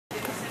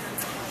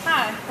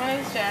Hi, my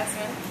name is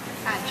Jasmine.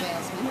 Hi,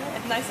 Jasmine.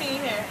 It's nice seeing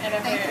you here at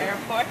our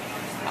airport.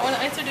 I want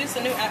to introduce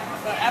a new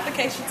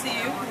application to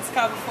you. It's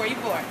called Before You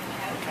Board.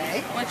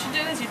 Okay. What you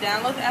do is you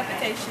download the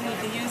application. You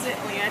can use it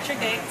when you're at your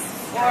gates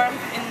or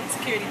in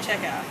security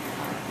checkout.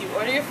 You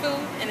order your food,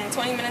 and in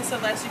 20 minutes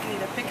or less, you can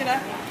either pick it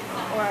up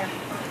or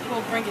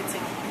we'll bring it to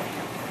you.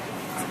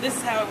 So this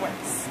is how it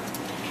works.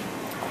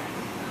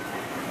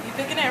 You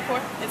pick an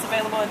airport. It's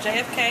available at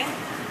JFK,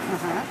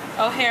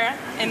 O'Hara,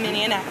 and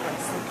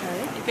Minneapolis.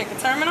 Okay. You pick a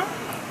terminal.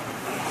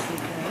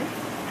 Okay.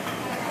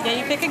 Then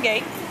you pick a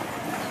gate.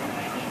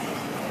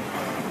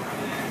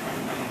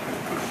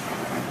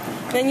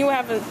 Then you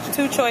have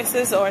two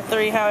choices or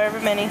three, however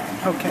many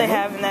they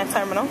have in that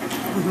terminal.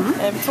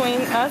 And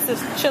between us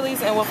is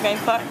Chili's and Wolfgang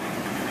Puck.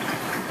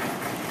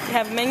 You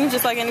have a menu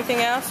just like anything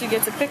else. You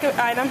get to pick an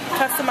item,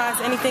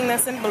 customize anything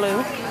that's in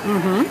blue.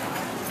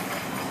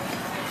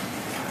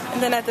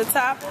 And then at the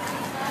top,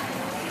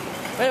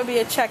 it'll be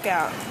a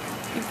checkout.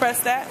 You press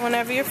that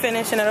whenever you're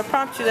finished, and it'll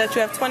prompt you that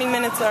you have 20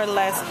 minutes or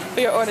less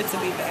for your order to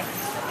be there.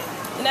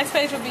 The next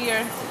page will be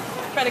your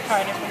credit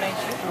card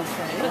information.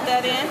 Okay. Put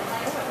that in,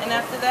 and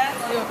after that,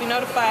 you will be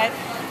notified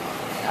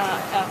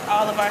of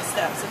all of our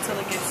steps until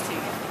it gets to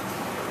you.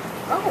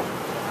 Oh,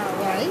 all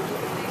right.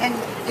 And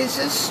is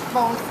this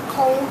both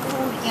cold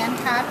food and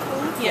hot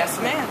food? Yes,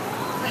 ma'am.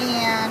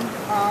 And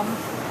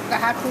the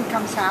hot food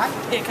comes hot?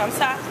 It comes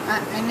hot.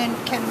 And then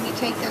can we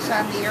take this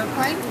on the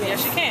airplane?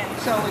 Yes, you can.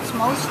 So it's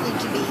mostly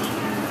to be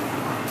eaten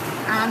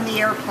on the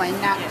airplane,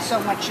 not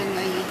so much in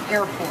the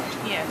airport?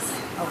 Yes.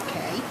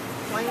 Okay.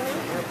 Why in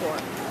the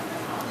airport?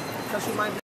 Because you might